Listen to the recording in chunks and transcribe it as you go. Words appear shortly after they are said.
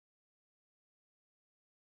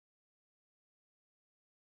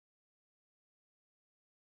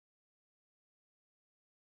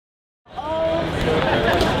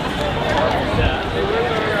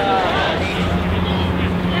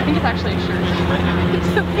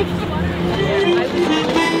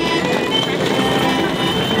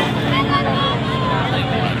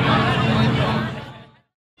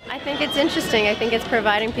I think it's interesting. I think it's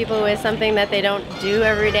providing people with something that they don't do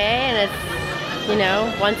every day, and it's, you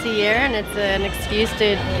know, once a year, and it's an excuse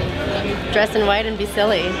to dress in white and be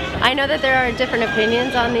silly. I know that there are different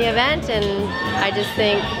opinions on the event, and I just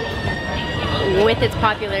think with its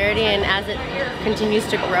popularity and as it continues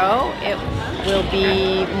to grow, it will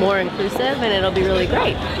be more inclusive and it'll be really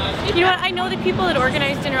great. You know what, I know the people that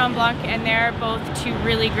organize Dîner En Blanc, and they're both two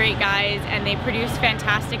really great guys, and they produce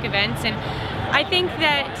fantastic events, and I think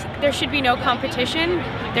that there should be no competition.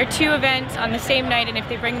 They're two events on the same night, and if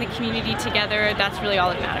they bring the community together, that's really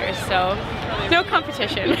all that matters, so no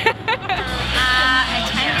competition. Attending it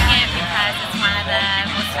because it's one of the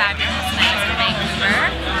most fabulous nights in Vancouver.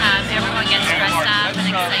 Everyone gets dressed up and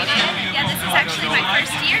excited. Yeah, this is actually my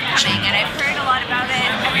first year coming, and I've heard a lot about it.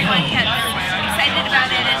 Everyone gets excited about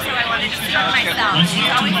it, and so I wanted to see it myself. It's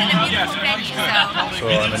always in a beautiful venue, So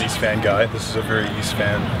I'm an East Van guy. This is a very East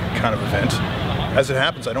Van kind of event. As it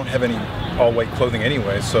happens, I don't have any all-white clothing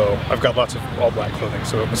anyway, so I've got lots of all-black clothing,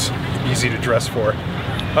 so it was easy to dress for.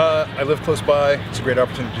 I live close by. It's a great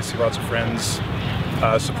opportunity to see lots of friends,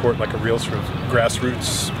 support like a real sort of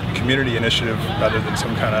grassroots community initiative rather than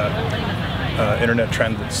some kind of internet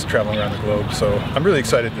trend that's traveling around the globe. So I'm really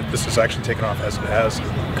excited that this has actually taken off as it has.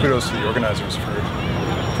 Kudos to the organizers for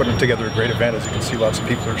putting together a great event. As you can see, lots of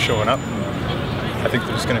people are showing up. I think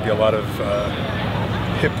there's going to be a lot of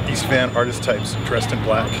hip East Van artist types dressed in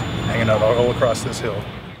black hanging out all across this hill.